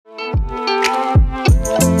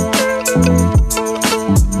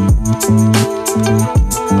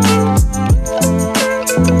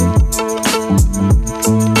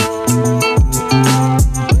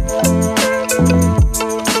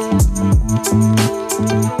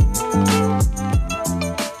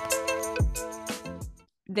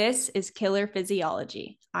This is Killer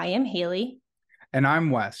Physiology. I am Haley. And I'm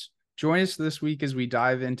Wes. Join us this week as we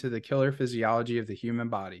dive into the killer physiology of the human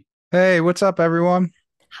body. Hey, what's up, everyone?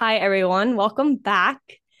 Hi, everyone. Welcome back.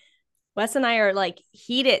 Wes and I are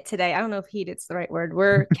heated today. I don't know if heated's the right word.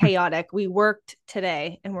 We're chaotic. We worked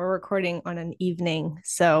today and we're recording on an evening.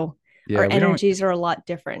 So our Yeah, we don't energies are a lot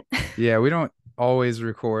different. yeah, we don't always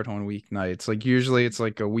record on weeknights. Like usually it's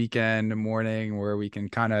like a weekend morning where we can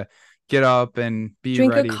kind of get up and be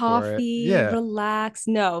Drink a ready for it. coffee, Yeah. relax.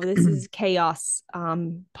 No, this is chaos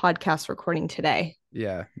podcast recording today.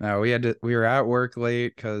 Yeah. No, we were at work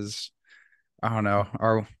late because I don't know,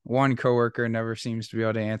 our one coworker never seems to be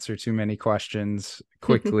able to answer too many questions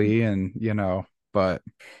quickly and but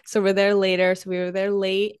So we're there later. So we were there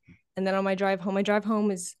late. And then on my drive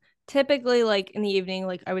home is typically like in the evening,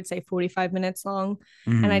 like I would say 45 minutes long.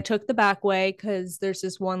 And I mhm. took the back way because there's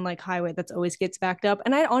this one like highway that's always gets backed up.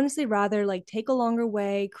 And I'd honestly rather like take a longer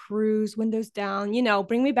way, cruise, windows down,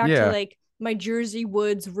 bring me back to Yeah, like my Jersey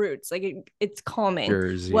woods roots. It's calming.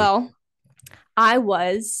 Jersey. Well, I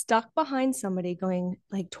was stuck behind somebody going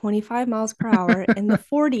like 25 miles per hour in the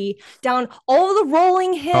 40 down all the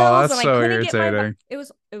rolling Oh, hills that's and I so couldn't get my irritating.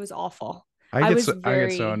 it was awful. I I get was so I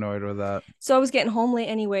get so very annoyed with that. so I was getting home late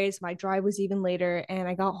anyways. My drive was even later and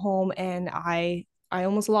I got home and I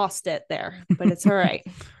almost lost it there, but it's all right.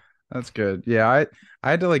 That's good. Yeah, I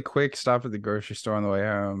had to like quick stop at the grocery store on the way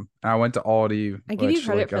home. And I went to Aldi, I give you which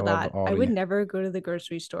credit like I for love that. I would Aldi. never go to the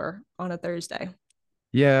grocery store on a Thursday.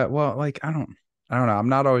 Yeah, well, like I don't know. I'm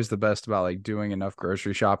not always the best about like doing enough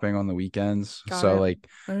grocery shopping on the weekends. Got So it. like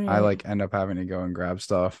All I right. like end up having to go and grab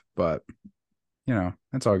stuff, but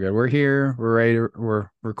that's all good. We're here, we're ready, we're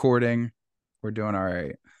recording, we're doing all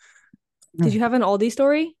right. Did you have an Aldi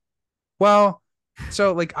story? Well,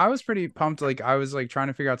 so like I was pretty pumped. Like I was like trying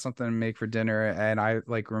to figure out something to make for dinner, and I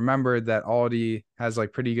like remembered that Aldi has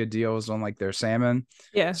like pretty good deals on like their salmon.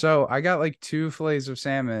 Yeah. So I got like two fillets of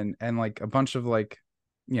salmon and like a bunch of like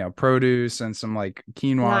produce and some like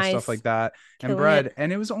quinoa stuff Nice. like that and Killing bread, it.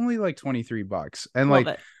 and it was only like $23. And Love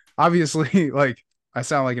like it. obviously like I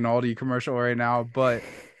sound like an Aldi commercial right now, but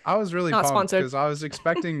I was really Not pumped sponsored. because I was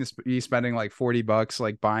expecting to be spending like $40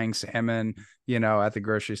 like buying salmon, at the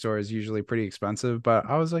grocery store is usually pretty expensive, but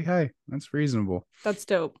I was like, hey, that's reasonable. That's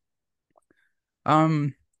dope.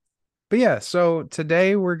 Um, but yeah, so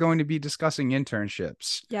today we're going to be discussing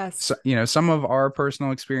internships. So, Yes. some of our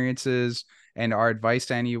personal experiences and our advice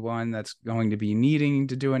to anyone that's going to be needing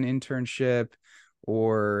to do an internship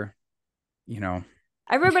or, you know,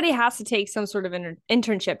 Everybody has to take some sort of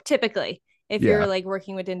internship typically if you're yeah, like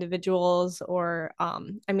working with individuals or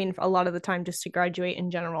I mean a lot of the time just to graduate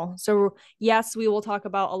in general. So yes, we will talk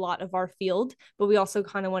about a lot of our field, but we also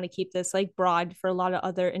kind of want to keep this like broad for a lot of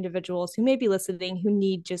other individuals who may be listening who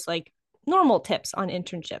need just like normal tips on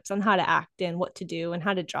internships, on how to act and what to do and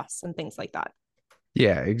how to dress and things like that.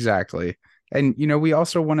 yeah, exactly. And, we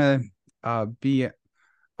also want to be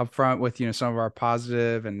upfront with some of our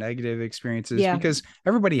positive and negative experiences Yeah. because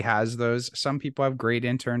everybody has those. Some people have great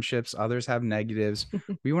internships, others have negatives.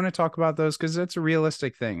 We want to talk about those because it's a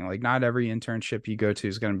realistic thing. Like not every internship you go to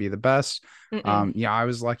is going to be the best. Mm-mm. Yeah, I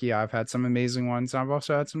was lucky. I've had some amazing ones. I've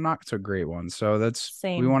also had some not so great ones. So we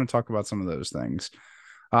Same. want to talk about some of those things.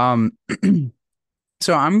 Um,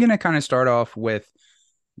 so I'm going to kind of start off with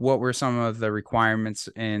what were some of the requirements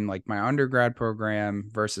in like my undergrad program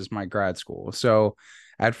versus my grad school. So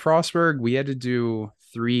at Frostburg, we had to do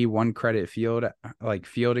 3 1 credit field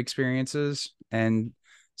experiences. And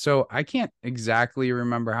so I can't exactly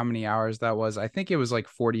remember how many hours that was. I think it was like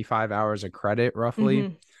 45 hours of credit roughly.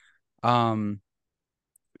 Mm-hmm. Um,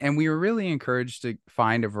 and we were really encouraged to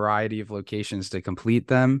find a variety of locations to complete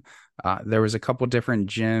them. There was a couple different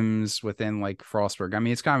gyms within like Frostburg. I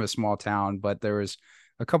mean, it's kind of a small town, but there was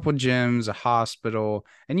a couple gyms, a hospital,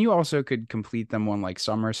 and you also could complete them on like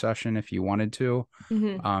summer session if you wanted to.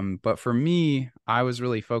 Mm-hmm. But for me, I was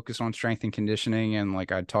really focused on strength and conditioning, and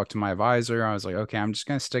like I talked to my advisor. I was like, okay, I'm just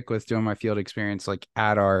gonna stick with doing my field experience like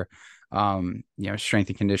at our strength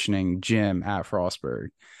and conditioning gym at Frostburg.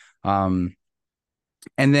 Um,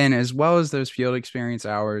 and then as well as those field experience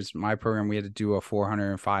hours, my program, we had to do a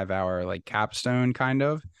 405-hour like capstone kind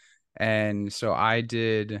of. And so I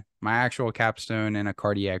did my actual capstone in a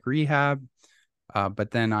cardiac rehab. But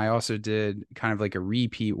then I also did kind of like a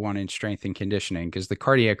repeat one in strength and conditioning because the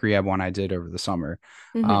cardiac rehab one I did over the summer.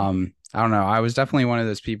 Mm-hmm. I don't know. I was definitely one of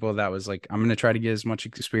those people that was like, I'm going to try to get as much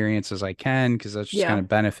experience as I can because that's just going Yeah. to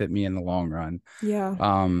benefit me in the long run. Yeah.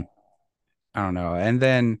 Um, I don't know. And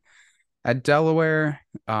then at Delaware,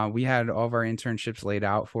 we had all of our internships laid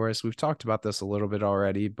out for us. We've talked about this a little bit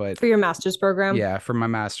already, but For your master's program. yeah, for my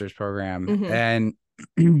master's program. Mm-hmm. And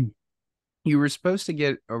you were supposed to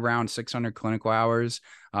get around 600 clinical hours,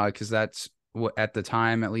 because that's what at the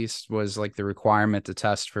time at least was like the requirement to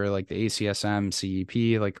test for like the ACSM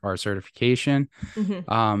CEP, like our certification.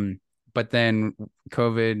 Mm-hmm. um but then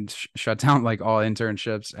COVID shut down like all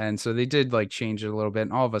internships, and so they did like change it a little bit,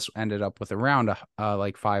 and all of us ended up with around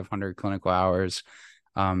like 500 clinical hours.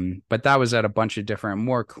 But that was at a bunch of different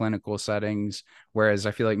more clinical settings, whereas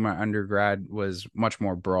I feel like my undergrad was much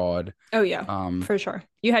more broad. Oh yeah, um for sure.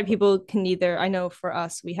 You had people can either, I know for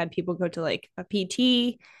us, we had people go to like a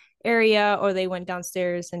PT area, or they went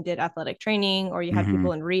downstairs and did athletic training, or you had mhm,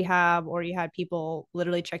 people in rehab, or you had people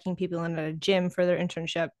literally checking people in at a gym for their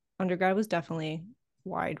internship. Undergrad was definitely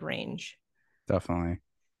wide range. definitely.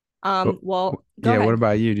 Well, go Yeah, what ahead.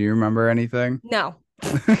 about you? Do you remember anything? No.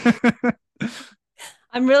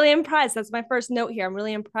 I'm really impressed. That's my first note here. I'm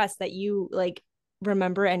really impressed that you like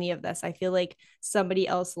remember any of this. I feel like somebody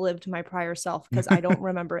else lived my prior self because I don't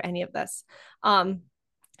remember any of this. Um,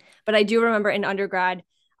 but I do remember in undergrad,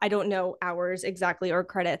 I don't know hours exactly or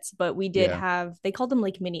credits, but we did Yeah. have, they called them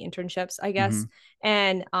like mini internships, I Hmm. guess.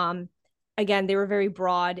 And again, they were very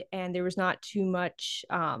broad and there was not too much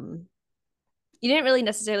you didn't really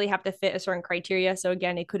necessarily have to fit a certain criteria. So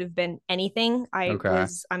again, it could have been anything. Okay.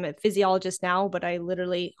 I'm a physiologist now, but I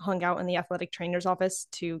literally hung out in the athletic trainer's office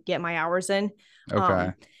to get my hours in. Okay.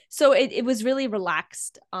 Um, so it was really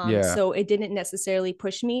relaxed. Yeah. So it didn't necessarily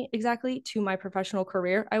push me exactly to my professional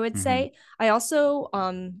career, I would Hmm. say. I also,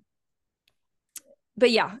 but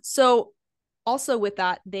yeah, so also with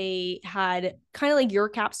that, they had kind of like your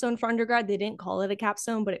capstone for undergrad. They didn't call it a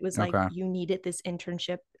capstone, but it was like Okay. you needed this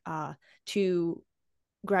internship to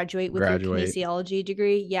graduate with your Graduate. kinesiology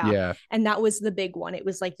degree. Yeah. Yeah. And that was the big one. It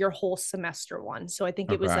was like your whole semester one. So I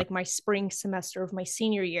think it was Okay. like my spring semester of my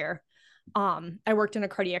senior year. I worked in a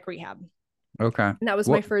cardiac rehab. Okay. And that was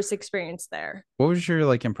my What first experience there. what was your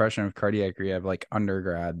like impression of cardiac rehab like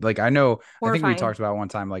undergrad? Like I know I think we Horrifying. talked about one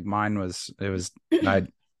time, like mine was it was I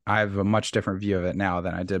I have a much different view of it now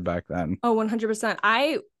than I did back then. Oh, 100%.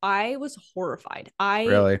 I was horrified. I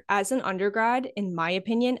Really? as an undergrad, in my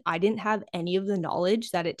opinion, I didn't have any of the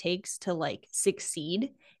knowledge that it takes to like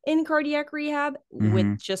succeed in cardiac rehab with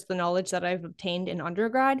Hmm. just the knowledge that I've obtained in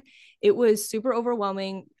undergrad. It was super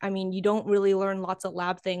overwhelming. I mean, you don't really learn lots of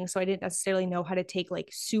lab things, so I didn't necessarily know how to take like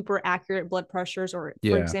super accurate blood pressures or for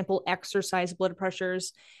Yeah. example, exercise blood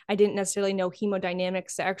pressures. I didn't necessarily know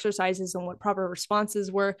hemodynamics to exercises and what proper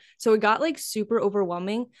responses were. So it got like super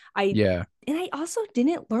overwhelming. I Yeah. and I also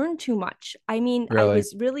didn't learn too much. I mean, I Really?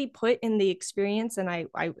 was really put in the experience and I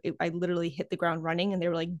literally hit the ground running and they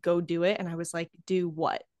were like, go do it. And I was like, do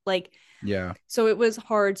what? Like, Yeah. so it was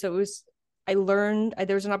hard. So it was, I learned,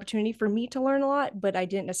 there was an opportunity for me to learn a lot, but I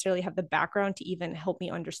didn't necessarily have the background to even help me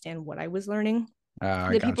understand what I was learning. I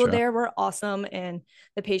The people gotcha. there were awesome and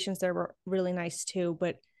the patients there were really nice too.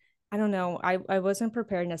 But I don't know. I wasn't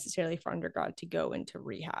prepared necessarily for undergrad to go into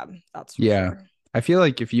rehab. That's for Yeah. sure. I feel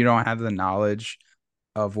like if you don't have the knowledge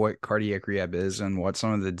of what cardiac rehab is and what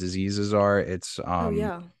some of the diseases are, Oh,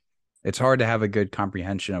 yeah. it's hard to have a good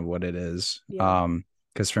comprehension of what it is. Yeah.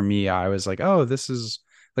 Because for me, I was like, oh, this is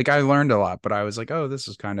like I learned a lot, but I was like, oh, this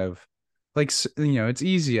is kind of like it's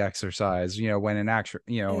easy exercise. When in actual,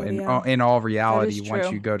 Oh, yeah. in all That reality, is once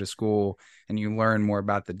true. you go to school and you learn more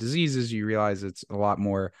about the diseases, you realize it's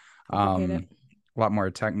Complicated. a lot more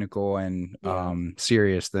technical and Yeah.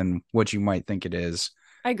 serious than what you might think it is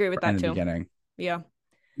I agree with in that the too. beginning. Yeah.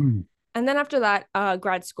 Mm. And then after that,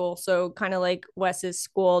 grad school. So kind of like Wes's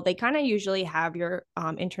school, they kind of usually have your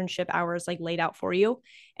internship hours like laid out for you.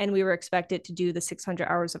 And we were expected to do the 600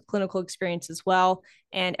 hours of clinical experience as well.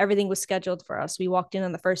 And everything was scheduled for us. We walked in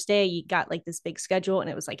on the first day, you got like this big schedule and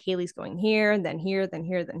it was like Haley's going here, and then here, then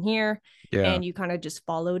here, then here. Yeah. And you kind of just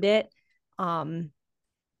followed it. Um,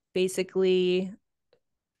 Basically,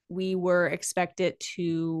 we were expected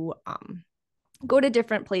to go to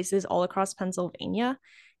different places all across Pennsylvania.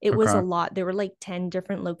 It was a Okay. lot. There were like 10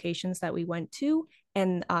 different locations that we went to,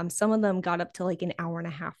 and some of them got up to like an hour and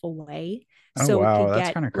a half away. Oh So it wow, could that's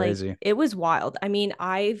get kind of like, crazy. it was wild. I mean,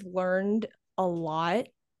 I've learned a lot. I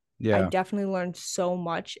Yeah. definitely learned so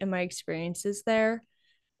much in my experiences there.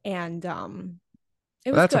 And it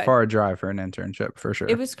But was that's a good. far drive for an internship for It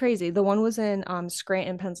sure. was crazy. The one was in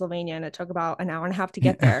Scranton, Pennsylvania, and it took about an hour and a half to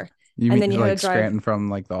get there. You And mean then you had to like drive. Scranton from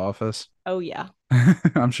like the office? Oh, yeah.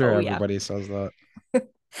 I'm sure Oh, yeah. everybody says that.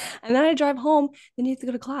 And then I drive home. Then you have to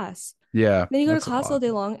go to class. Yeah, Then you go to that's a class all lot.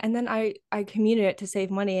 day long, and then I commuted it to save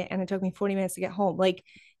money, and it took me 40 minutes to get home. Like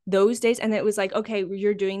those days, and it was like, okay,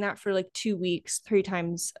 you're doing that for like 2 weeks, 3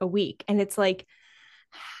 times a week, and it's like,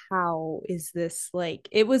 how is this like?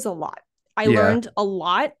 It was a lot. I Yeah. learned a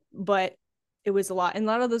lot, but It was a lot. And a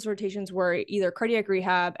lot of those rotations were either cardiac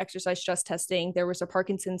rehab, exercise stress testing. There was a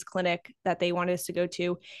Parkinson's clinic that they wanted us to go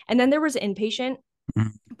to. And then there was inpatient,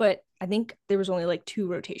 Mhm. but I think there was only like 2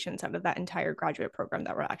 rotations out of that entire graduate program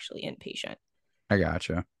that were actually inpatient. I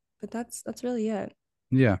gotcha. But that's really it.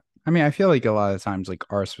 Yeah. I mean, I feel like a lot of times, like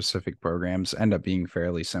our specific programs end up being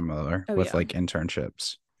fairly similar Oh with yeah. like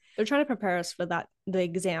internships. They're trying to prepare us for the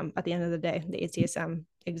exam at the end of the day, the ACSM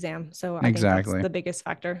exam. So I think that's Exactly. the biggest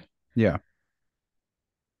factor. Yeah.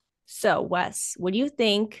 So, Wes, what do you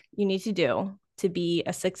think you need to do to be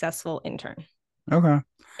a successful intern Okay.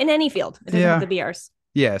 in any field? It doesn't have Yeah. to be ours.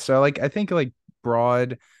 Yeah. So like I think like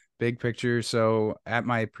broad big picture. So at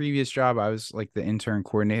my previous job, I was like the intern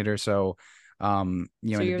coordinator. So So in the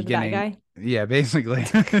you're the bad beginning, guy. yeah, basically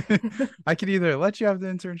I could either let you have the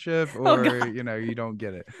internship Oh or, God. you don't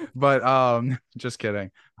get it. But just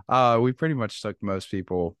kidding. We pretty much took most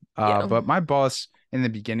people. Yeah. But my boss in the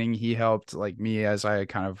beginning, he helped like me as I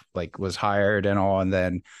kind of like was hired and all, and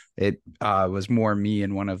then it was more me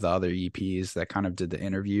and one of the other EPs that kind of did the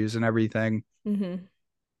interviews and everything. Mm-hmm.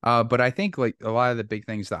 But I think like a lot of the big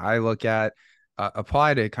things that I look at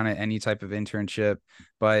apply to kind of any type of internship.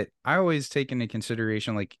 But I always take into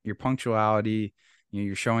consideration like your punctuality,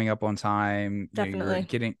 you're showing up on time, you're Definitely.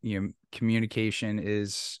 getting, communication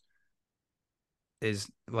is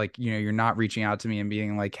like, you're not reaching out to me and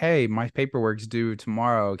being like, hey, my paperwork's due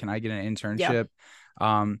tomorrow. Can I get an Yeah.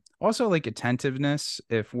 internship? Also like attentiveness.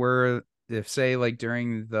 If say like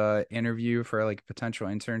during the interview for like a potential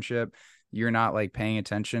internship, you're not like paying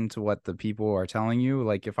attention to what the people are telling you.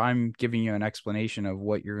 Like if I'm giving you an explanation of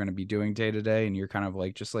what you're going to be doing day to day and you're kind of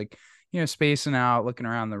like just like, spacing out, looking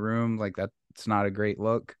around the room, like that's not a great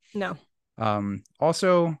look. No.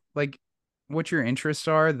 Also, like what your interests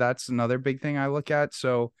are, that's another big thing I look at.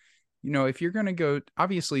 So, if you're going to go,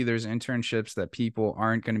 obviously there's internships that people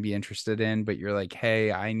aren't going to be interested in, but you're like,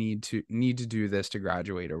 hey, I need to do this to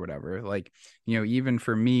graduate or whatever. Like, even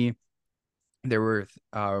for me, there were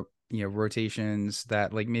rotations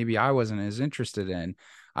that like maybe I wasn't as interested in.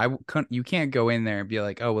 Couldn't you can't go in there and be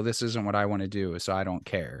like, oh well, this isn't what I want to do, so I don't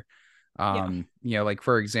care. Yeah. Like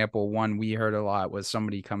for example, one we heard a lot was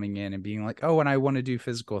somebody coming in and being like, oh, and I want to do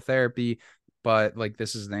physical therapy, but like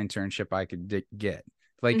this is the internship I could get.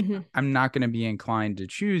 Like Mm-hmm. I'm not going to be inclined to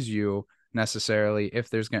choose you necessarily if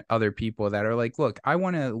there's other people that are like, look, I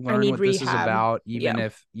want to I learn need what this is rehab. about, even Yeah.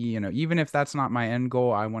 if even if that's not my end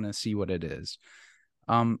goal, I want to see what it is.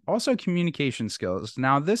 Also communication skills.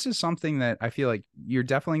 Now, this is something that I feel like you're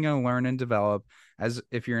definitely going to learn and develop as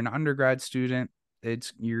if you're an undergrad student,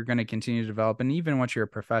 you're going to continue to develop and even once you're a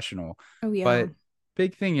professional. Oh yeah. But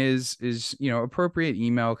big thing is, appropriate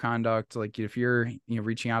email conduct. Like if you're,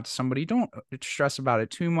 reaching out to somebody, don't stress about it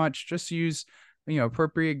too much. Just use,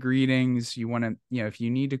 appropriate greetings. You want to, if you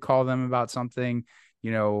need to call them about something,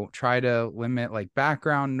 try to limit like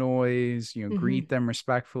background noise, Mm-hmm. greet them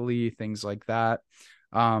respectfully, things like that.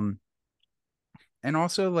 Um, and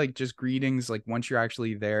also like just greetings, like once you're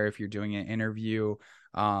actually there, if you're doing an interview,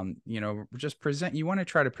 just you want to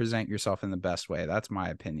try to present yourself in the best way. That's my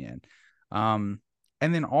opinion. Um,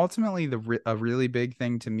 and then ultimately, a really big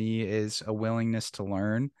thing to me is a willingness to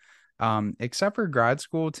learn. Except for grad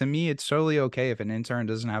school, to me, it's totally okay if an intern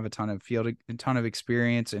doesn't have a ton of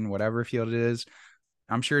experience in whatever field it is.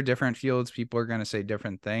 I'm sure different fields, people are going to say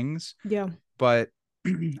different things, Yeah. but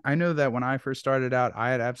I know that when I first started out, I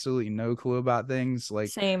had absolutely no clue about things. Like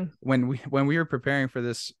Same. when we were preparing for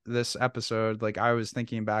this episode, like I was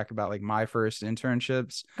thinking back about like my first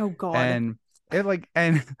internships, Oh God. and it like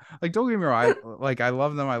and like don't get me wrong, I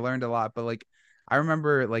love them. I learned a lot, but like I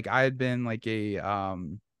remember like I had been like a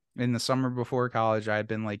in the summer before college, I had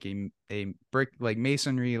been like a brick like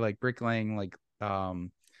masonry like bricklaying like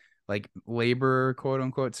labor, quote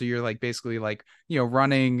unquote. So you're like basically like,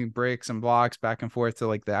 running bricks and blocks back and forth to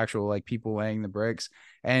like the actual like people laying the bricks.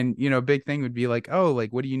 And, a big thing would be like, oh,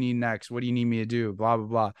 like, what do you need next? What do you need me to do? Blah, blah,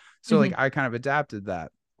 blah. So like Mm-hmm. I kind of adapted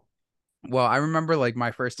that. Well, I remember like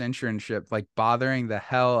my first internship, like bothering the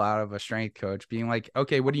hell out of a strength coach, being like,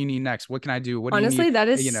 okay, what do you need next? What can I do? What do you need? Honestly, that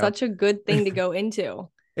is You know, such a good thing to go into.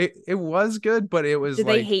 it was good, but it was Did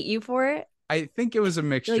they like hate you for it? I think it was a You're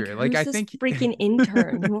like, mixture. Like who's I this think freaking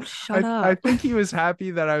intern? He won't shut I up. think he was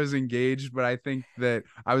happy that I was engaged, but I think that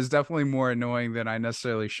I was definitely more annoying than I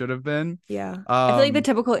necessarily should have been. Yeah. I feel like the Um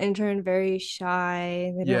typical intern, very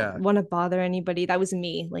shy. They don't yeah, want to bother anybody. That was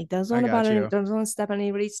me. Like, doesn't I want to got bother, you. doesn't want to step on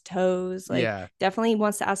anybody's toes. Like, Yeah. definitely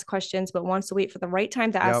wants to ask questions, but wants to wait for the right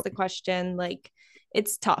time to ask Yep. the question. Like,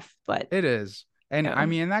 it's tough, but It is. And I yeah.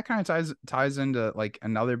 mean, and that kind of ties into like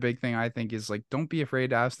another big thing I think is like don't be afraid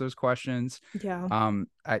to ask those questions. Yeah.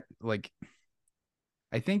 I like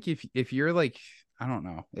I think if you're like, I don't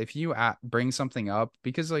know, if you bring something up,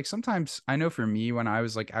 because like sometimes I know for me when I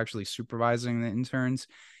was like actually supervising the interns,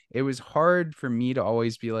 it was hard for me to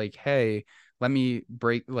always be like, hey, let me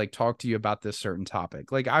talk to you about this certain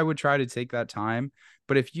topic. Like I would try to take that time,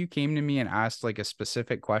 but if you came to me and asked like a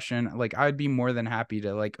specific question, like I'd be more than happy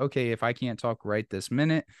to like, okay, if I can't talk right this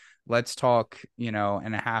minute, let's talk, in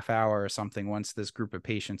a half hour or something once this group of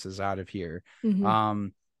patients is out of here. Mm-hmm.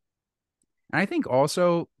 And I think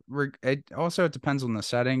also it depends on the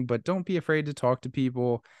setting, but don't be afraid to talk to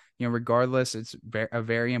people. Regardless, it's a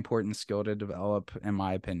very important skill to develop, in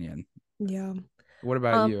my opinion. Yeah. What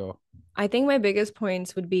about Um, you? I think my biggest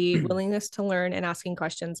points would be willingness to learn and asking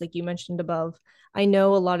questions, like you mentioned above. I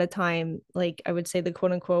know a lot of time, like I would say the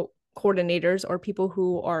quote unquote coordinators or people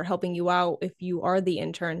who are helping you out, if you are the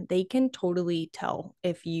intern, they can totally tell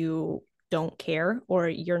if you don't care or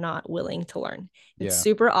you're not willing to learn. It's Yeah,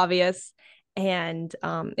 super obvious. And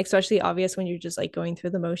especially obvious when you're just like going through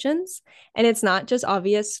the motions. And it's not just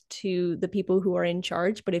obvious to the people who are in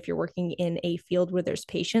charge, but if you're working in a field where there's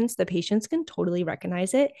patients, the patients can totally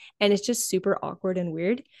recognize it. And it's just super awkward and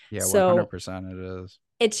weird. yeah, So 100% it is.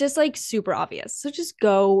 it's just like super obvious. So just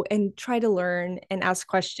go and try to learn and ask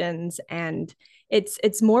questions. And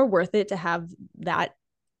it's more worth it to have that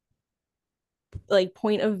like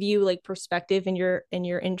point of view, like perspective in your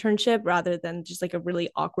internship rather than just like a really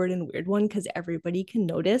awkward and weird one because everybody can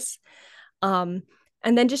notice. um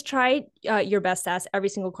and then just try your best to ask every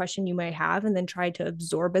single question you might have and then try to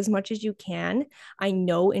absorb as much as you can. I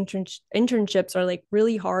know internships are like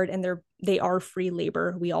really hard and they are free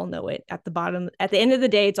labor. We all know it. At the bottom, at the end of the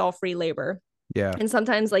day, it's all free labor. Yeah, And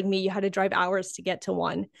sometimes, like me, you had to drive hours to get to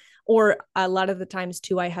one. Or a lot of the times,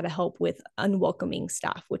 too, I had to help with unwelcoming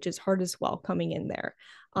staff, which is hard as well coming in there.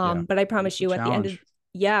 yeah, But I it's promise a you at the end of, challenge.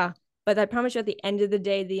 yeah, but I promise you at the end of the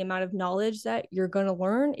day, the amount of knowledge that you're going to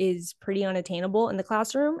learn is pretty unattainable in the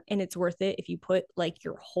classroom. And it's worth it if you put like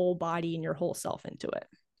your whole body and your whole self into it,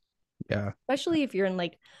 Yeah, especially if you're in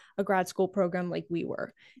like a grad school program like we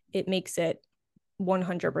were. It makes it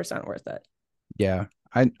 100% worth it. yeah.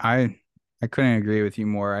 I couldn't agree with you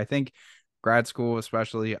more. I think grad school,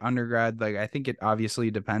 especially undergrad, like I think it obviously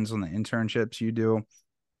depends on the internships you do.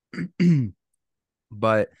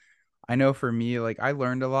 But I know for me, like I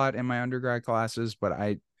learned a lot in my undergrad classes, but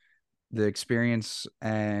the experience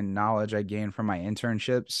and knowledge I gained from my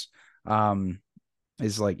internships um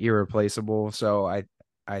is like irreplaceable. So I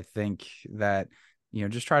think that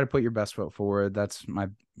just try to put your best foot forward. That's my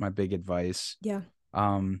big advice. Yeah.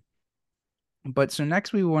 Um but so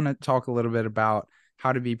next we want to talk a little bit about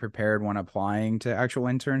how to be prepared when applying to actual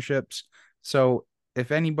internships. So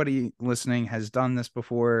if anybody listening has done this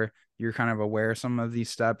before, you're kind of aware of some of these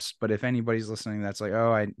steps. But if anybody's listening that's like,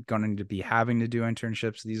 oh, I'm going to be having to do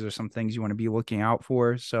internships, these are some things you want to be looking out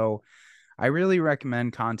for. So I really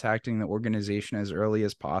recommend contacting the organization as early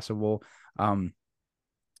as possible. Um,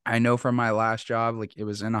 I know from my last job, like it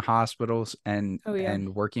was in a hospitals Oh, yeah.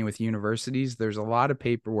 and working with universities, there's a lot of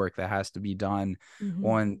paperwork that has to be done Mm-hmm.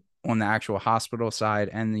 on the actual hospital side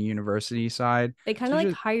and the university side. They kind So of like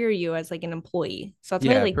just hire you as like an employee. So that's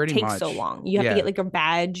why it yeah, like pretty takes so much. long. You have to get Yeah, like a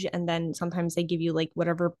badge and then sometimes they give you like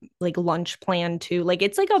whatever like lunch plan too. Like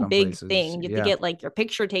it's like a some big places. thing. You have to Yeah. get like your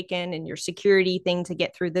picture taken and your security thing to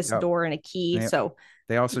get through this Yep. door and a key. They So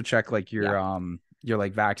they also check like yeah. your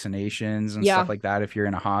like vaccinations and stuff Yeah. like that if you're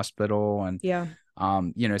in a hospital. And Yeah.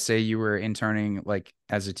 say you were interning like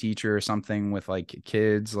as a teacher or something with like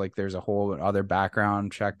kids, like there's a whole other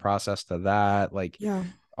background check process to that, like Yeah.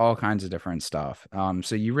 all kinds of different stuff.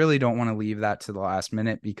 So you really don't want to leave that to the last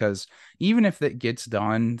minute, because even if it gets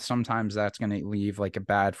done, sometimes that's going to leave like a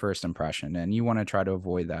bad first impression, and you want to try to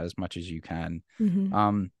avoid that as much as you can. Mm-hmm.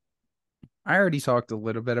 Um, I already talked a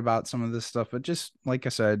little bit about some of this stuff, but just like I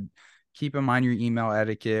said, keep in mind your email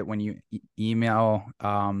etiquette when you email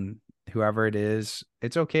whoever it is.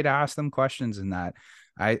 It's okay to ask them questions in that.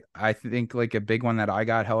 I think like a big one that I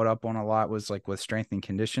got held up on a lot was like with strength and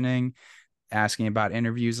conditioning, asking about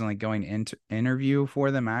interviews and like going into interview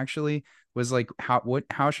for them actually was like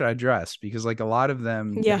how should I dress, because like a lot of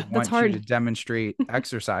them they Yeah, that's want you to hard. demonstrate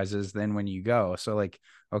exercises then when you go. So like,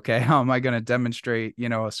 okay, how am I going to demonstrate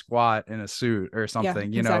a squat in a suit or Yeah,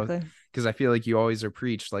 something, exactly. because I feel like you always are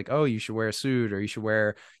preached like, oh, you should wear a suit or you should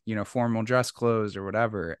wear formal dress clothes or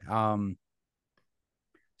whatever.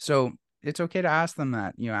 So it's okay to ask them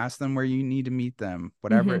that, ask them where you need to meet them,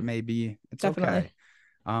 whatever it Mm-hmm. may be. It's Definitely.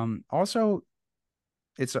 okay. Also,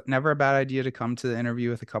 it's never a bad idea to come to the interview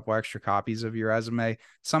with a couple extra copies of your resume.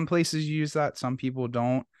 Some places use that, some people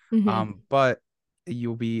don't. Mm-hmm. But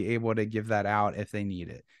you'll be able to give that out if they need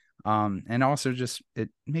it. And also just it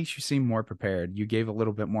makes you seem more prepared. You gave a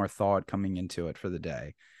little bit more thought coming into it for the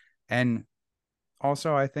day. And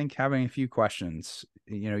also, I think having a few questions,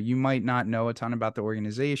 you might not know a ton about the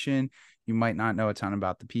organization, you might not know a ton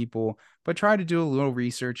about the people, but try to do a little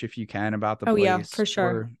research if you can about the Oh yeah, place, for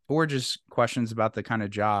sure. or just questions about the kind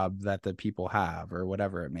of job that the people have or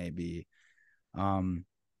whatever it may be. Um,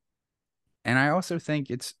 and I also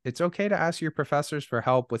think it's okay to ask your professors for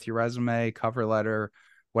help with your resume, cover letter,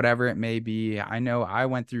 whatever it may be. I know I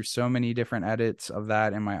went through so many different edits of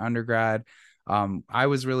that in my undergrad. I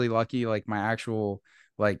was really lucky, like my actual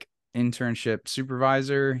like internship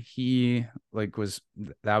supervisor, he like was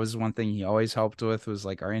that was one thing he always helped with was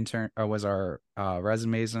like our intern was our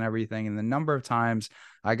resumes and everything. And the number of times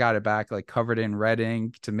I got it back like covered in red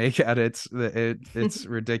ink to make edits, it's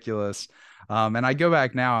ridiculous. And I go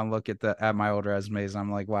back now and look at my old resumes. And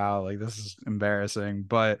I'm like, wow, like this is embarrassing.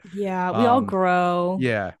 But Yeah, we all um, grow.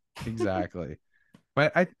 yeah, exactly.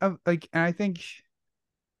 But I like, and I think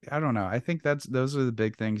I don't know. I think those are the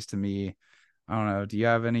big things to me. I don't know. Do you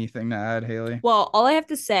have anything to add, Haley? Well, all I have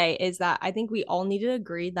to say is that I think we all need to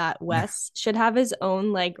agree that Wes should have his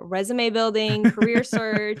own like resume building, career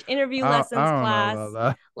search, interview I lessons don't know class.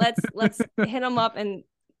 about Let's hit him up and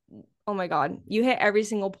oh my God, you hit every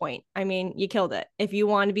single point. I mean, you killed it. If you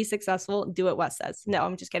want to be successful, do what Wes says. No,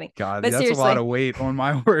 I'm just kidding. God, But that's a lot seriously, of weight on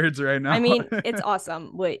my words right I now. mean, it's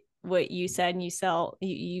awesome what you said, and you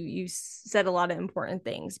said a lot of important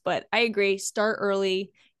things. But I agree. Start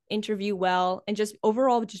early, interview well, and just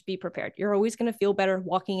overall just be prepared. You're always going to feel better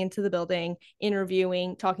walking into the building,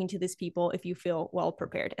 interviewing, talking to these people if you feel well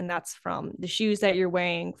prepared. And that's from the shoes that you're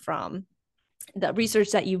wearing, from the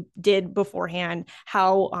research that you did beforehand,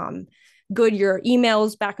 how good your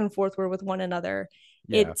emails back and forth were with one another.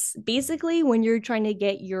 Yeah. It's basically when you're trying to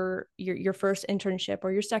get your first internship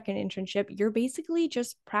or your second internship, you're basically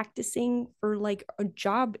just practicing for like a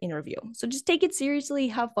job interview. So just take it seriously,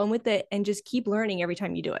 have fun with it, and just keep learning every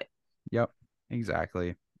time you do it. Yep.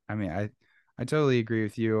 Exactly. I mean, I totally agree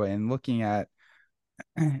with you. And looking at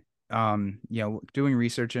doing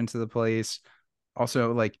research into the place,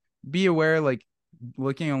 also like be aware, like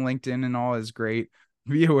looking on LinkedIn and all is great.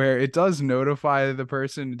 Be aware it does notify the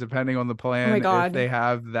person depending on the Oh my plan if God. they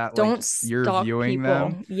have that like Don't you're stalk viewing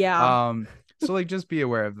them. people. Yeah. Um, so like just be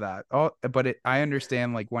aware of that. But I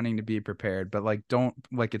understand like wanting to be prepared, but like don't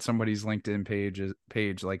look at somebody's LinkedIn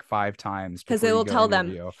page like 5 times Because before it you will go tell them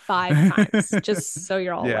interview. 5 times, just so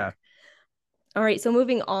you're all Yeah. aware. All right, so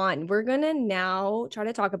moving on, we're going to now try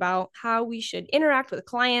to talk about how we should interact with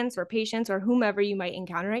clients or patients or whomever you might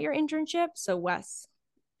encounter at your internship. So, Wes,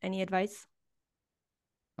 any advice?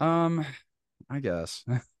 Um, I guess.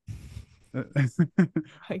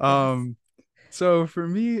 I guess. um So for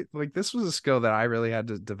me, like this was a skill that I really had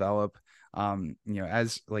to develop.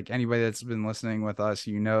 As like anybody that's been listening with us,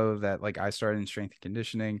 you know that like I started in strength and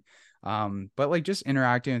conditioning. But like just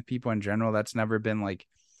interacting with people in general, that's never been like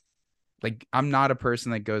I'm not a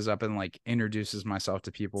person that goes up and like introduces myself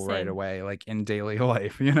to people right Same. away, like in daily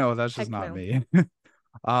life. That's just Heck not no. me.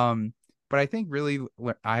 Um, but I think really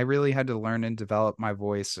I really had to learn and develop my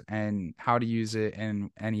voice and how to use it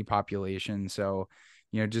in any population. So,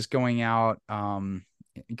 just going up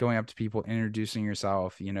to people, introducing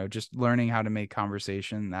yourself, just learning how to make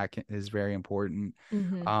conversation is very important.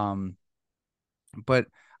 Mm-hmm. Um, but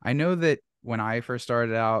I know that when I first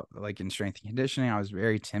started out, like in strength and conditioning, I was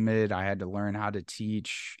very timid. I had to learn how to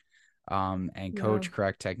teach and Yeah. coach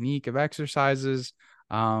correct technique of exercises.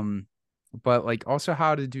 But like also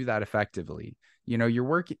how to do that effectively. You're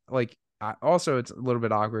working like also it's a little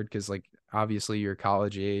bit awkward because like obviously you're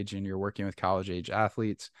college age and you're working with college age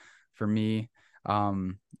athletes for me.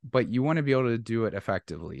 But you want to be able to do it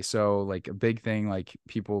effectively. So like a big thing like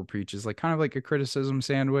people preach is like kind of like a criticism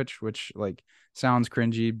sandwich, which like sounds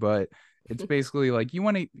cringy, but it's basically like you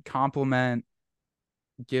want to compliment,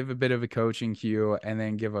 give a bit of a coaching cue, and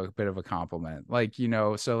then give a bit of a compliment. Like,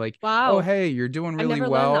 so like, oh, Wow. hey, you're doing I've really never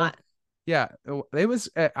learned well. that. Yeah,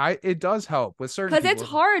 it does help with certain Because it's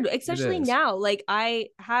people. hard, It especially is. now. Like I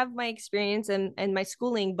have my experience and my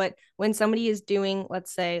schooling, but when somebody is doing,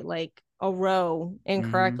 let's say, like a row Hmm.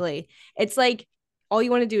 incorrectly, it's like all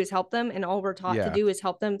you want to do is help them, and all we're taught to Yeah. do is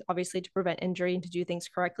help them, obviously, to prevent injury and to do things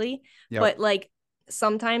correctly. Yep. But like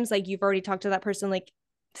sometimes, like you've already talked to that person like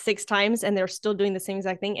 6 times, and they're still doing the same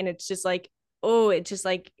exact thing, and it's just like, oh, it's just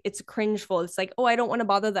like it's cringeful. It's like, oh, I don't want to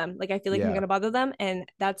bother them. Like I feel like I'm Yeah. gonna bother them, and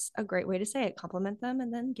that's a great way to say it. Compliment them,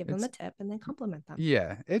 and then give them It's a tip, and then compliment them.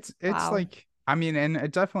 Yeah, it's Wow. like I mean, and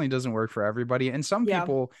it definitely doesn't work for everybody. And some Yeah,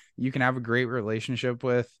 people you can have a great relationship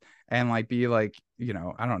with and like be like,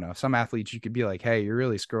 I don't know, some athletes you could be like, hey, you're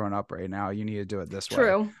really screwing up right now. You need to do it this way.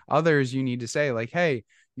 true. Others you need to say, like, hey,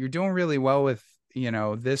 you're doing really well with,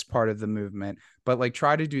 this part of the movement, but like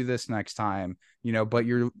try to do this next time,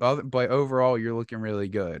 but overall you're looking really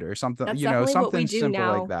good or something, That's definitely what we something do simple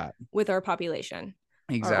like now that. with our population,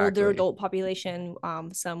 our older Exactly. adult population,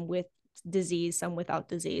 some with disease, some without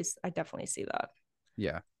disease. I definitely see that.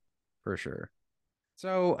 Yeah, for sure.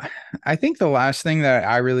 So, I think the last thing that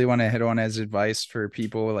I really want to hit on as advice for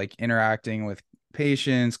people like interacting with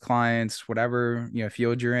patients, clients, whatever,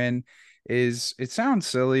 field you're in is it sounds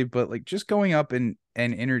silly, but like just going up and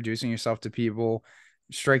introducing yourself to people,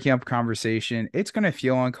 striking up a conversation, it's going to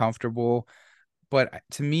feel uncomfortable, but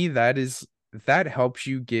to me that helps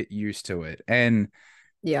you get used to it. And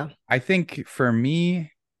Yeah. I think for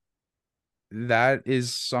me that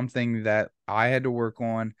is something that I had to work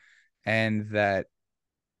on and that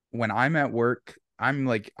when I'm at work,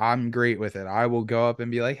 I'm great with it. I will go up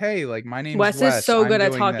and be like, "Hey, like my name's Wes is Wes. so I'm good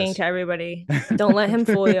at doing talking this." to everybody. Don't let him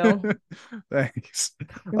fool you. Thanks.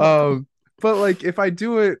 You're welcome. Um, but like if I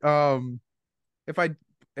do it, if I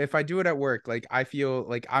if I do it at work, like I feel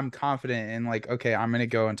like I'm confident and like, okay, I'm gonna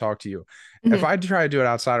go and talk to you. If Mhm. I try to do it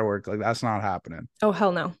outside of work, like that's not happening. Oh,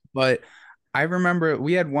 hell no. But I remember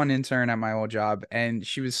we had one intern at my old job, and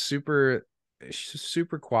she was super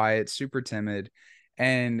quiet, super timid,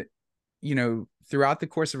 and throughout the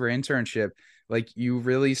course of her internship, like you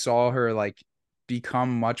really saw her like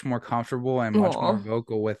become much more comfortable and much more Oh,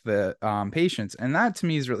 vocal with the patients. And that to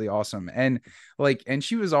me is really awesome. And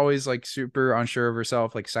she was always like super unsure of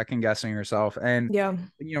herself, like second guessing herself. And, yeah.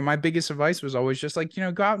 my biggest advice was always just like,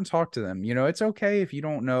 go out and talk to them. It's okay if you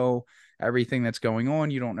don't know everything that's going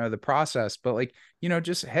on, you don't know the process, but like,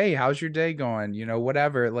 just, hey, how's your day going?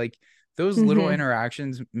 Whatever. Like, those little Hmm.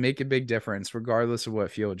 interactions make a big difference regardless of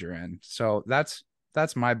what field you're in. So that's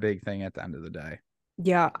my big thing at the end of the day.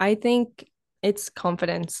 Yeah, I think it's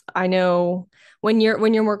confidence. I know when you're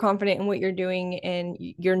more confident in what you're doing and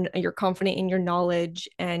you're confident in your knowledge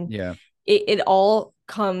and Yeah. it all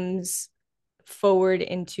comes forward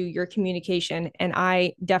into your communication. And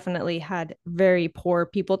I definitely had very poor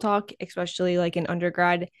people talk, especially like in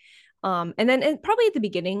undergrad. And probably at the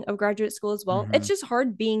beginning of graduate school as well. It's Hmm. just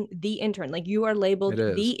hard being the intern. Like you are labeled It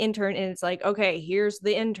the is. intern, and it's like, okay, here's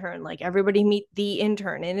the intern. Like everybody meet the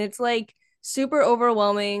intern. And it's like super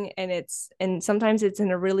overwhelming. And sometimes it's in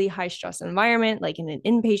a really high stress environment, like in an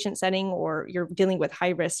inpatient setting, or you're dealing with high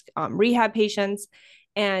risk rehab patients.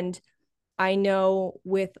 And I know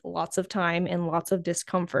with lots of time and lots of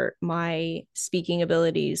discomfort, my speaking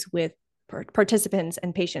abilities with participants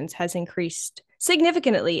and patients has increased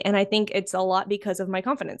significantly. And I think it's a lot because of my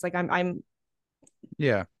confidence. Like I'm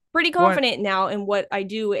Yeah. pretty What? confident now in what I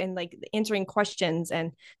do and like answering questions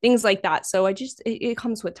and things like that. So it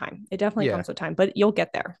comes with time. It definitely Yeah. comes with time, but you'll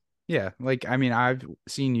get there. Yeah. Like, I mean, I've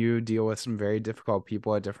seen you deal with some very difficult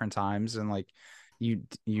people at different times, and like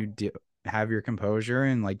have your composure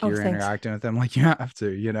and like Oh, you're thanks. interacting with them like you have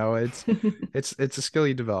to. It's a skill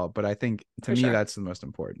you develop, but I think to For me sure. that's the most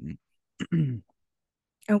important.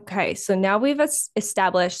 Okay, so now we've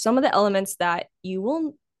established some of the elements that you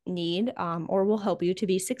will need or will help you to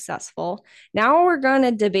be successful. Now we're going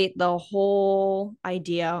to debate the whole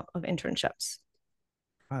idea of internships.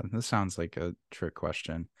 God, this sounds like a trick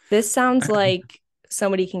question. This sounds like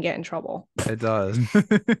somebody can get in trouble. It does.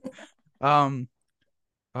 Um,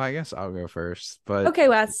 well, I guess I'll go first, but Okay,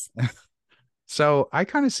 Wes. so I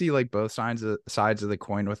kind of see like both sides of the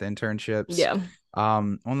coin with internships. Yeah.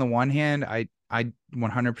 On the one hand, I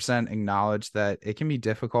 100% acknowledge that it can be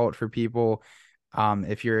difficult for people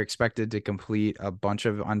if you're expected to complete a bunch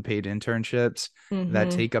of unpaid internships that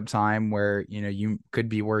Mm-hmm. take up time where you could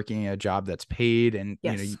be working a job that's paid, and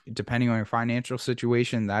Yes. depending on your financial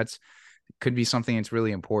situation, that's could be something that's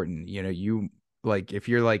really important. You like if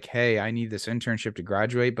you're like, hey, I need this internship to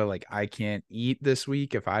graduate, but like I can't eat this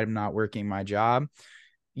week if I'm not working my job,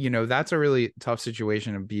 that's a really tough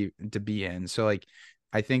situation to be in. So like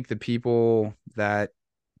I think the people that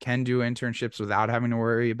can do internships without having to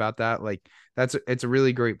worry about that, like it's a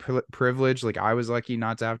really great privilege. Like I was lucky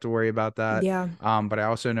not to have to worry about that. Yeah. But I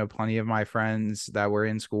also know plenty of my friends that were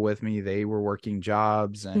in school with me, they were working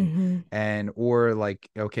jobs Mm-hmm. or like,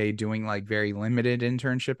 okay, doing like very limited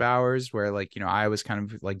internship hours where like, I was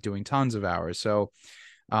kind of like doing tons of hours. So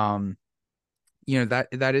um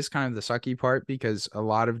that is kind of the sucky part because a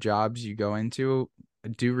lot of jobs you go into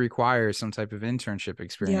do require some type of internship Yeah.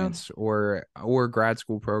 experience or grad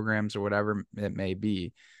school programs or whatever it may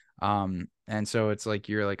be. And so it's like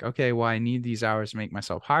you're like, okay, well, I need these hours to make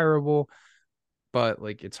myself hireable, but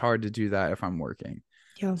like it's hard to do that if I'm working.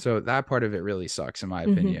 Yeah. So that part of it really sucks in my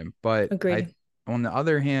Mm-hmm. opinion. But I Agreed. on the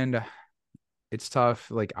other hand, it's tough.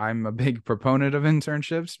 Like I'm a big proponent of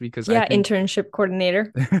internships because I Yeah, think internship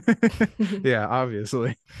coordinator. yeah,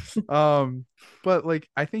 obviously. Um, but like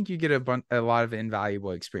I think you get a lot of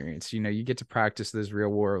invaluable experience. You get to practice those real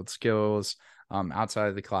world skills outside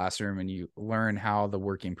of the classroom, and you learn how the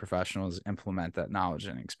working professionals implement that knowledge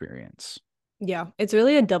and experience. Yeah, it's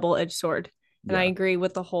really a double-edged sword. And I Yeah. agree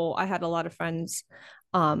with the whole, I had a lot of friends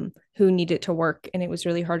who needed to work and it was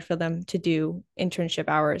really hard for them to do internship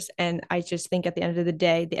hours. And I just think at the end of the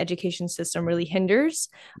day, the education system really hinders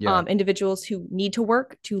Yeah. individuals who need to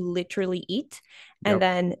work to literally eat. And Yep.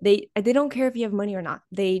 then they don't care if you have money or not.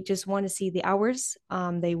 They just want to see the hours.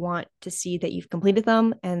 They want to see that you've completed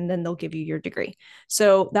them, and then they'll give you your degree.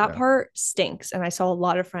 So that Yeah. part stinks. And I saw a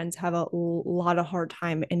lot of friends have a lot of hard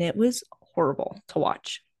time, and it was horrible to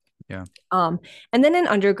watch. Yeah. Um, and then in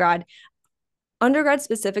undergrad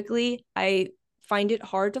specifically, I find it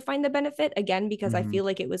hard to find the benefit again because I Hmm. feel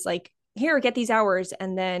like it was like, here, get these hours,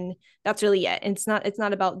 and then that's really it. And it's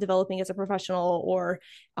not about developing as a professional or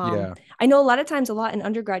Yeah. I know a lot of times, a lot in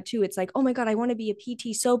undergrad too, it's like, oh my God, I want to be a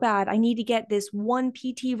PT so bad. I need to get this one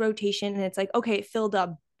PT rotation. And it's like, okay, it filled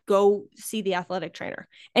up, go see the athletic trainer.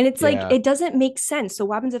 And it's like Yeah. it doesn't make sense. So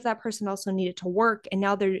what happens if that person also needed to work and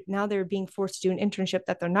now they're being forced to do an internship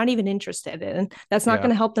that they're not even interested in? That's not going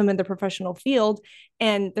Yeah. to help them in the professional field,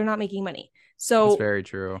 and they're not making money. That's So very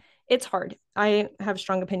true. it's hard. I have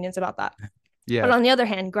strong opinions about that. But Yeah. on the other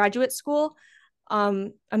hand, graduate school,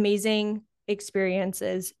 amazing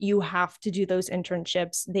experiences. You have to do those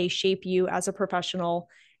internships. They shape you as a professional,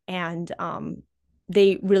 and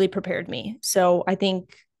they really prepared me. So I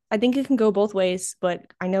think it can go both ways, but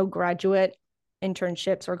I know graduate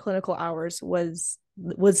internships or clinical hours was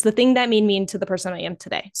the thing that made me into the person I am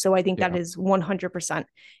today. So I think that Yeah. is 100%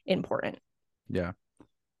 important. Yeah.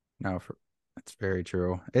 No, that's very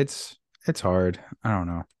true. It's hard. I don't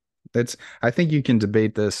know. It's I think you can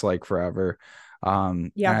debate this like forever.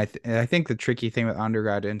 And Yeah. I think the tricky thing with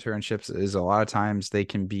undergrad internships is a lot of times they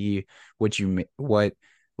can be what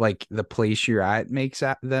like the place you're at makes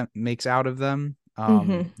out of them.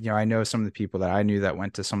 Mm-hmm. I know some of the people that I knew that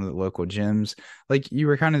went to some of the local gyms, like you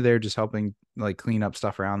were kind of there just helping like clean up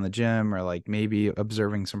stuff around the gym or like maybe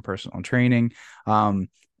observing some personal training.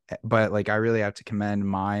 But like I really have to commend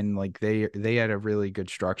mine. Like they had a really good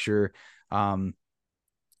structure. Um,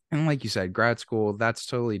 and like you said, grad school, that's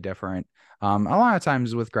totally different. A lot of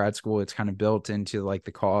times with grad school, it's kind of built into like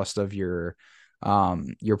the cost of your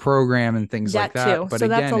program and things like That that. too. But So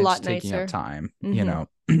that's a again, it's lot taking up nicer. time,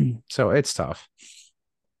 Mm-hmm. so it's tough.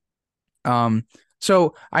 Um,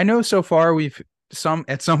 so I know so far we've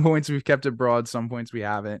at some points we've kept it broad, some points we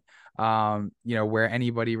haven't. Where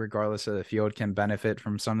anybody, regardless of the field, can benefit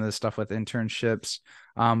from some of this stuff with internships.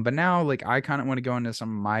 But now like I kind of want to go into some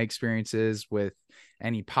of my experiences with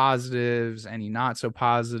any positives, any not so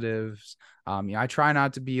positives. I try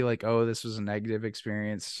not to be like, oh, this was a negative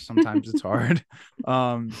experience. Sometimes it's hard.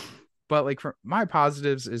 Um, but like for my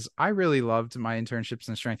positives is I really loved my internships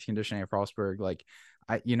in strength conditioning at Frostburg. Like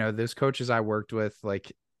those coaches I worked with,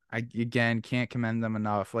 like I again can't commend them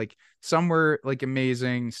enough. Like some were like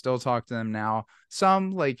amazing, still talk to them now.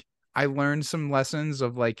 Some like I learned some lessons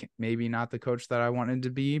of like maybe not the coach that I wanted to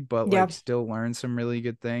be, but like Yeah. still learned some really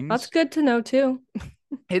good That's things. good to know too.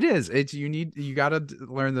 It is. You gotta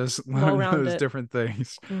learn those Well learn those rounded. different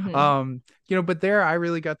things. Mm-hmm. But there I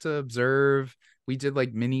really got to observe. We did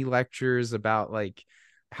like mini lectures about like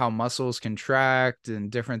how muscles contract and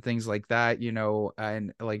different things like that,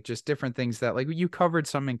 and like just different things that like you covered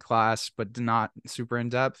some in class, but not super in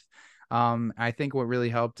depth. I think what really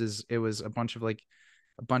helped is it was a bunch of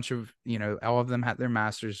all of them had their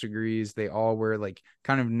master's degrees. They all were like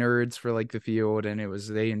kind of nerds for like the field, and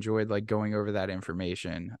they enjoyed like going over that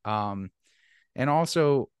information. And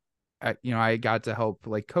also I got to help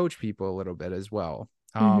like coach people a little bit as well.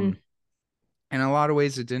 Mm-hmm. In a lot of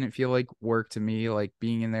ways it didn't feel like work to me, like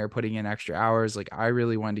being in there putting in extra hours. Like I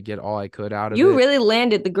really wanted to get all I could out of You it. really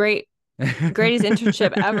landed the greatest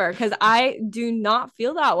internship ever, because I do not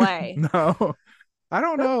feel that way. No, I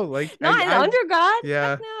don't know, like Not in undergrad. Heck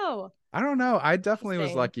yeah, no. I don't know, I definitely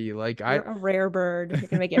was Interesting. lucky. Like You're a rare bird. You're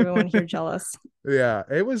gonna make everyone here jealous. yeah,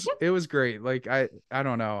 it was great. Like I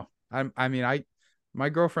don't know. I mean my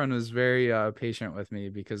girlfriend was very patient with me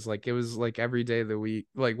because like it was like every day of the week,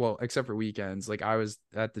 like well, except for weekends. Like I was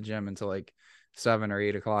at the gym until like 7 or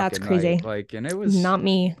 8 o'clock That's at night. crazy. Like and it was Not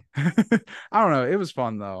me. I don't know, it was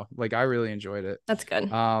fun though. Like I really enjoyed it. That's good.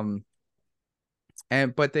 Um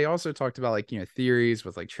But they also talked about like, theories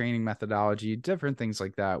with like training methodology, different things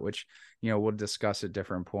like that, which, we'll discuss at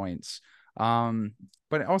different points. Um,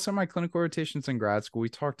 but also my clinical rotations in grad school, we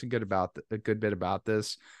talked a good bit about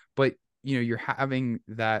this, but you're having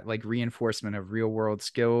that like reinforcement of real world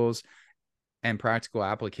skills and practical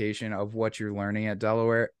application of what you're learning at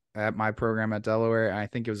Delaware, at my program at Delaware. And I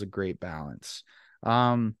think it was a great balance.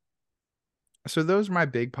 Um, so those are my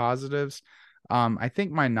big positives. I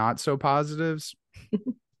think my not so positives,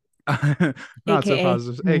 not so AKA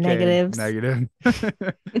positives, aka negatives. negative.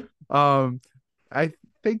 um, I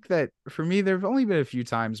think that for me, there have only been a few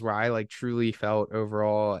times where I like truly felt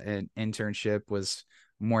overall an internship was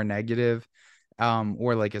more negative,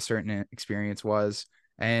 or like a certain experience was.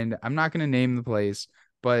 And I'm not going to name the place,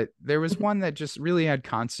 but there was one that just really had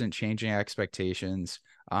constant changing expectations.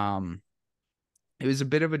 Um, it was a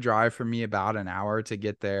bit of a drive for me, about an hour to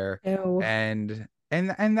get there, Ew. and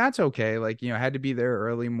that's okay. Like, I had to be there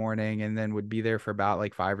early morning and then would be there for about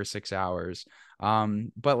like 5 or 6 hours.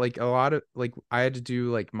 But like a lot of like I had to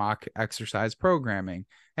do like mock exercise programming.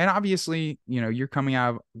 And obviously, you're coming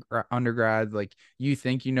out of undergrad, like you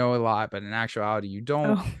think you know a lot, but in actuality you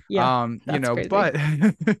don't. Oh, yeah. That's crazy. But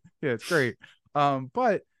yeah, it's great.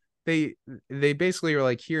 But they they basically were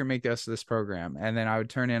like, here, make us this program, and then I would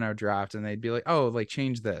turn in our draft and they'd be like, oh, like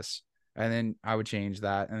change this, and then I would change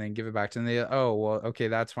that and then give it back to them. They, oh well, okay,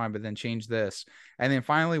 that's fine, but then change this. And then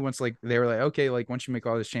finally, once like they were like, okay, like once you make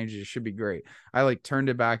all these changes, it should be great, I like turned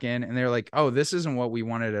it back in and they're like, oh, this isn't what we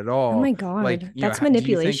wanted at Oh all. my Like, God. That's do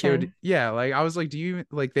you think it would, manipulation. yeah, like I was like, do you,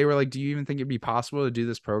 like they were like, do you even think it'd be possible to do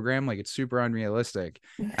this program? Like it's super unrealistic.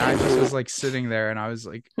 And I just was like sitting there and I was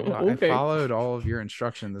like, well, I Okay. followed all of your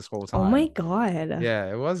instruction this whole Oh my time. God.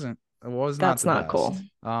 Yeah, it was not That's the not cool. best.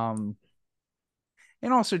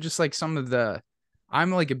 And also just like some of the,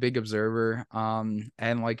 I'm like a big observer,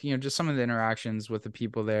 and like, just some of the interactions with the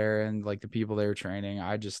people there and like the people they were training,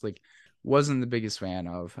 I just like wasn't the biggest fan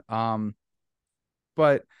of.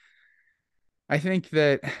 But I think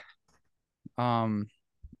that, um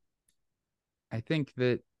I think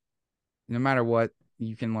that no matter what,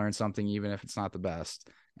 you can learn something even if it's not the best.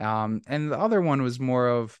 And the other one was more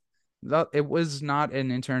of it was not an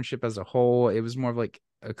internship as a whole. It was more of like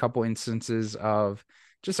a couple instances of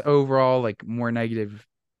just overall like more negative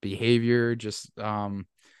behavior. Just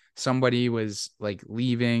somebody was like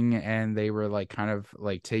leaving and they were like kind of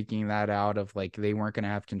like taking that out of like they weren't going to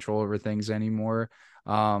have control over things anymore.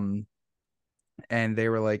 Um, and they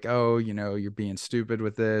were like, oh, you're being stupid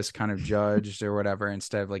with this, kind of judged or whatever,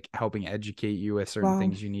 instead of like helping educate you with certain Wow.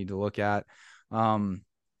 things you need to look at. um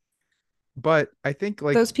but I think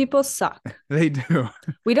like Those people suck. they do.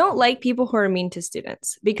 We don't like people who are mean to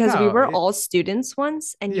students because we No, were all students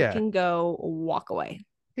once and you yeah, can go walk away.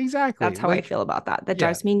 exactly, That's how I like, feel about that. That yeah,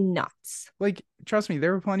 drives me nuts. like trust me,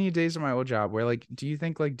 there were plenty of days in my old job where like, do you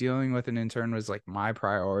think like dealing with an intern was like my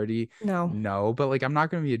priority? No, No, but like I'm not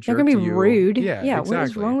going to be a you're jerk gonna be to you. rude. Yeah, Yeah, what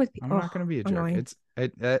is exactly. wrong with I'm Oh, not going to be a jerk. annoying.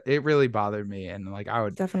 It really bothered me, and like I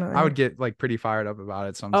would Definitely. get like pretty fired up about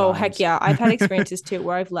it Oh, heck sometimes. yeah. I've had experiences too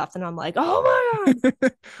where I've left and I'm like, oh my God,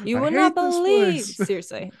 you I would not hate this believe. place.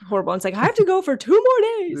 Seriously, horrible. It's like, I have to go for 2 more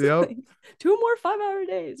days, Yep, like 2 more 5-hour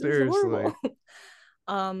days. It was seriously. horrible.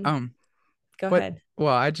 Um, Um, Go but ahead.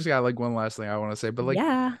 well, I just got like one last thing I want to say, but like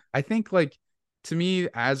Yeah. I think like to me,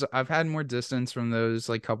 as I've had more distance from those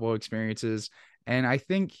like couple of experiences, and I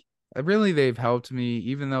think really they've helped me,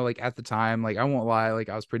 even though like at the time, like I won't lie, like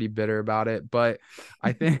I was pretty bitter about it, but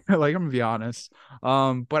I think like I'm gonna be honest.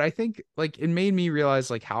 But I think like it made me realize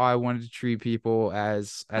like how I wanted to treat people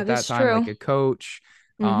as at That that is time, like true. a coach.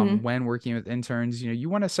 Mm-hmm. When working with interns, you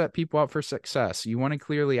want to set people up for success. You want to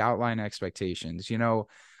clearly outline expectations.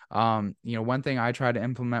 One thing I tried to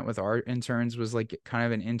implement with our interns was like kind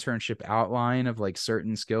of an internship outline of like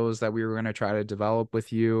certain skills that we were going to try to develop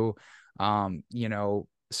with you.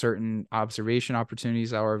 Certain observation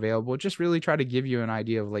opportunities that were available, just really try to give you an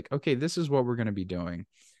idea of like, okay, this is what we're going to be doing.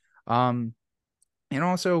 um and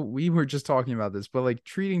also, we were just talking about this, but like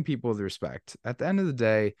treating people with respect at the end of the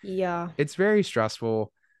day, Yeah. it's very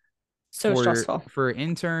stressful So stressful. for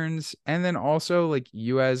interns, and then also like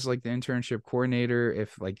you as like the internship coordinator,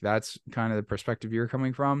 if like that's kind of the perspective you're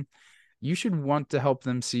coming from, you should want to help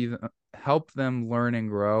them learn and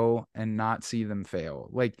grow and not see them fail,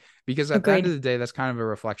 like, because at the end of Agreed. the day, that's kind of a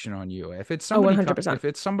reflection on you. Oh, 100%. If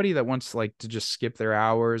it's somebody that wants like to just skip their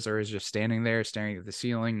hours or is just standing there staring at the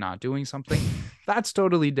ceiling not doing something, that's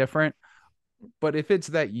totally different. But if it's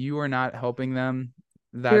that you are not helping them,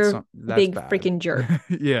 You're a that's big bad. freaking jerk.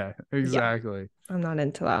 Yeah, Yeah. exactly. I'm not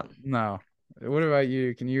into that. No. What about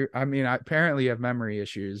you? Can you, I mean, I apparently have memory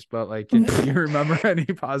issues, but like, can you remember any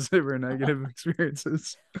positive or negative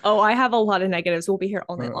experiences? Oh, I have a lot of negatives. We'll be here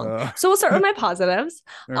all night long. Uh, So we'll start with my positives.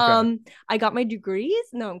 okay. I got my degrees.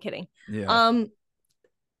 No, I'm kidding. Yeah. Um,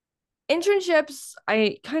 internships,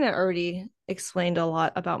 I kind of already explained a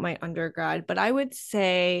lot about my undergrad, but I would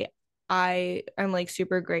say I am like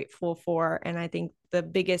super grateful for, and I think the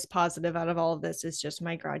biggest positive out of all of this is just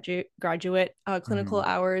my graduate clinical Mhm.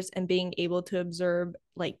 hours and being able to observe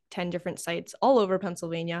like 10 different sites all over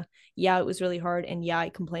Pennsylvania. Yeah, it was really hard, and yeah, I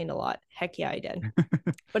complained a lot. Heck yeah, I did,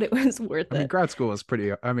 but it was worth I mean, it. grad school is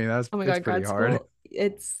pretty, I mean, Oh my it's god, pretty grad hard. school,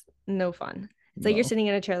 it's no fun. It's like you're No, sitting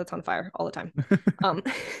in a chair that's on fire all the time. Um,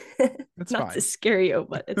 it's not to fine. scare you,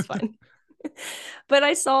 but it's fine. But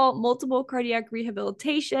I saw multiple cardiac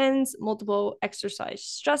rehabilitations, multiple exercise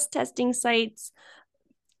stress testing sites,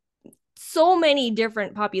 so many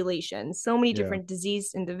different populations, so many Yeah. different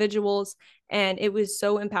diseased individuals. And it was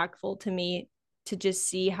so impactful to me to just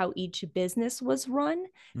see how each business was run,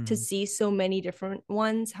 to Mhm. see so many different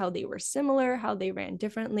ones, how they were similar, how they ran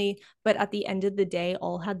differently. But at the end of the day,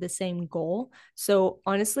 all had the same goal. So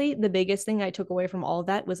honestly, the biggest thing I took away from all of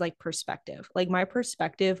that was like perspective. Like my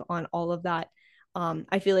perspective on all of that,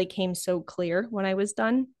 I feel like came so clear when I was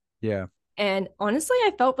done. Yeah. And honestly,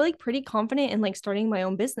 I felt like pretty confident in like starting my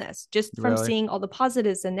own business just from Really? seeing all the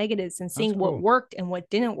positives and negatives and That's seeing what cool. worked and what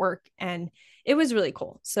didn't work. And it was really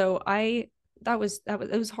cool. So that was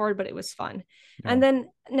it was hard, but it was fun. Yeah. And then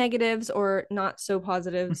negatives or not so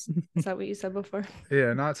positives. Is that what you said before?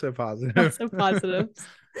 Yeah, not so Not positive. so positives.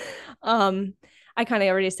 Um, I kind of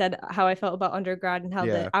already said how I felt about undergrad and how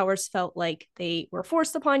the Yeah. hours felt like they were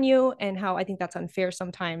forced upon you and how I think that's unfair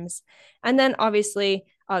sometimes. And then obviously,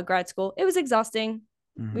 grad school, it was exhausting.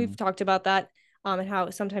 Hmm. We've talked about that. And how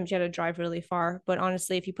sometimes you had to drive really far. But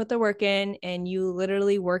honestly, if you put the work in and you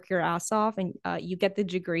literally work your ass off and you get the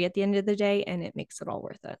degree at the end of the day, and it makes it all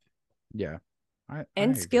worth it. Yeah. I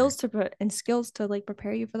And agree. skills to like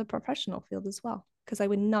prepare you for the professional field as well. Because I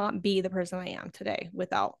would not be the person I am today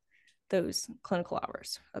without those clinical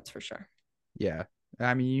hours. That's for sure. Yeah.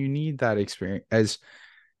 I mean, you need that experience as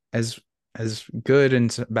as good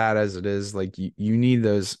and bad as it is, like you need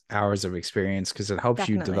those hours of experience because it helps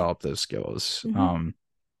you Definitely. develop those skills. Mm-hmm.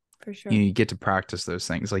 For sure. You get to practice those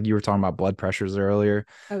things. Like you were talking about blood pressures earlier.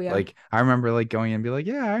 Oh yeah. Like I remember like going in and be like,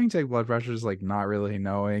 yeah, I can take blood pressures, like not really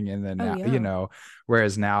knowing. And then Oh now, yeah.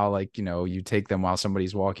 whereas now, like, you take them while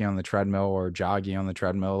somebody's walking on the treadmill or jogging on the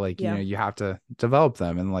treadmill, like, Yeah. you have to develop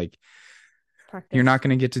them. And like, you're not Practice.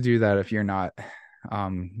 going to get to do that if you're not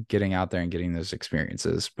getting out there and getting those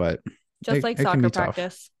experiences. But Just like it can soccer be tough.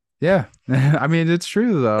 practice. Yeah. I mean, it's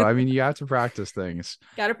true though. I mean, you have to practice things.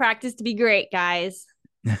 Got to practice to be great, guys.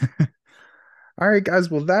 All right, guys.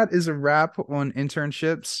 Well, that is a wrap on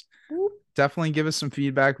internships. Whoop. Definitely give us some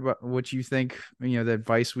feedback about what you think, the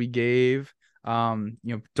advice we gave.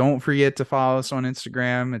 Don't forget to follow us on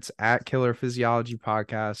Instagram. It's at Killer Physiology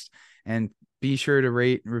Podcast. And be sure to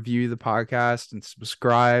rate and review the podcast and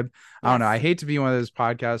subscribe. I don't know. I Yes. hate to be one of those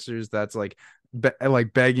podcasters that's like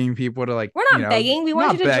begging people to like, We're not begging. We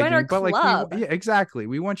want you not to join our begging, but like club. yeah, exactly.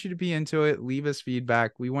 We want you to be into it. Leave us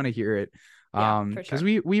feedback. We want to hear it. Yeah, for Because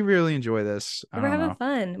sure. we really enjoy this. I We're don't having know.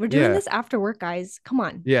 fun. We're doing Yeah. this after work, guys. Come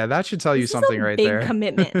on. Yeah, that should tell you This is something a right big there.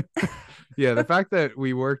 commitment. Yeah, the fact that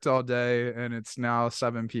we worked all day and it's now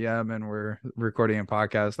 7 p.m. and we're recording a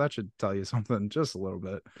podcast, that should tell you something just a little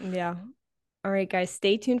bit. Yeah. All right, guys,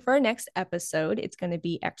 stay tuned for our next episode. It's going to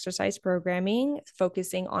be exercise programming,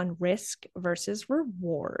 focusing on risk versus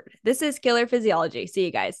reward. This is Killer Physiology. See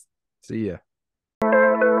you guys. See ya.